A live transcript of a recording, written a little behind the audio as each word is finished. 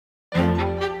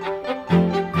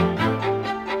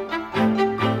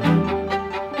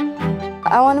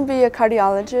I want to be a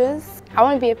cardiologist. I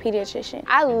want to be a pediatrician.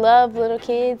 I love little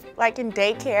kids. Like in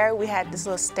daycare, we had this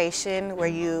little station where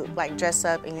you like dress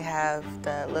up and you have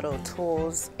the little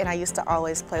tools. And I used to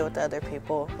always play with the other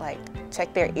people, like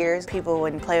check their ears. People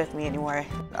wouldn't play with me anymore.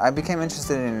 I became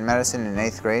interested in medicine in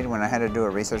 8th grade when I had to do a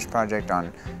research project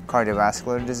on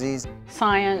cardiovascular disease.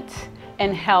 Science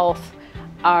and health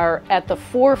are at the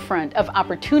forefront of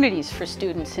opportunities for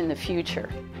students in the future.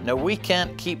 Now, we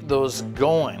can't keep those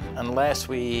going unless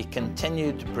we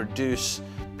continue to produce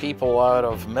people out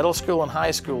of middle school and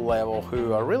high school level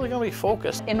who are really going to be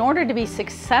focused. In order to be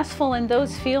successful in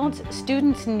those fields,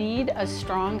 students need a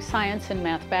strong science and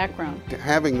math background.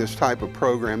 Having this type of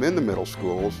program in the middle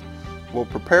schools will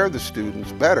prepare the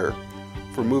students better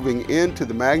for moving into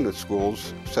the magnet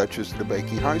schools such as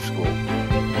DeBakey High School.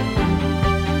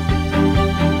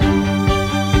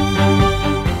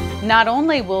 Not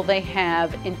only will they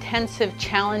have intensive,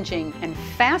 challenging, and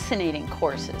fascinating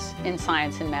courses in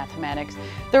science and mathematics,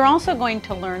 they're also going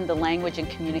to learn the language and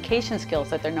communication skills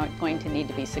that they're not going to need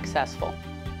to be successful.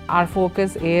 Our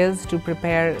focus is to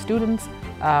prepare students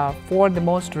for the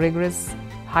most rigorous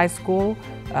high school,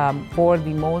 for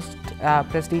the most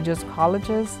prestigious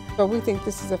colleges. So we think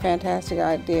this is a fantastic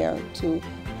idea to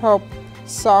help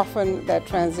soften that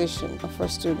transition for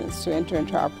students to enter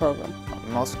into our program.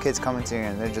 Most kids come into here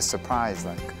and they're just surprised,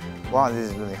 like, wow, this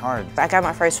is really hard. I got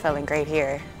my first failing grade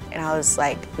here, and I was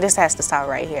like, this has to stop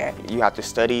right here. You have to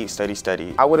study, study,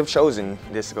 study. I would have chosen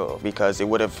this school because it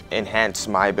would have enhanced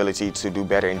my ability to do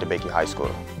better in DeBakey High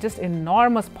School. Just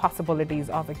enormous possibilities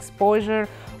of exposure,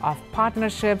 of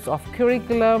partnerships, of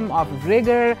curriculum, of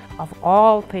rigor, of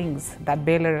all things that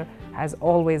Baylor has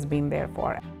always been there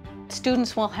for.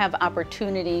 Students will have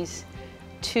opportunities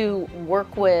to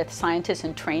work with scientists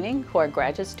in training who are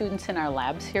graduate students in our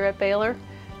labs here at Baylor,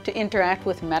 to interact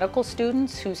with medical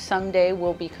students who someday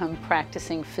will become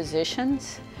practicing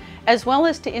physicians, as well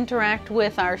as to interact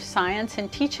with our science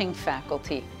and teaching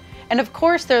faculty. And of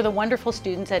course, they're the wonderful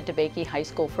students at DeBakey High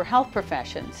School for health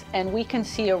professions, and we can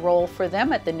see a role for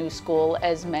them at the new school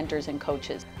as mentors and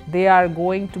coaches. They are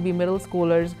going to be middle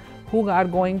schoolers who are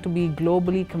going to be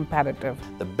globally competitive.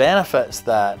 The benefits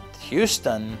that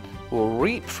Houston will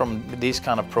reap from these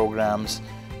kind of programs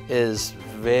is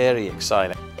very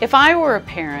exciting. If I were a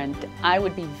parent, I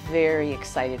would be very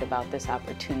excited about this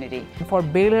opportunity. For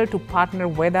Baylor to partner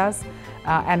with us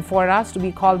and for us to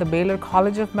be called the Baylor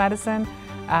College of Medicine,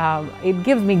 it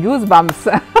gives me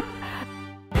goosebumps.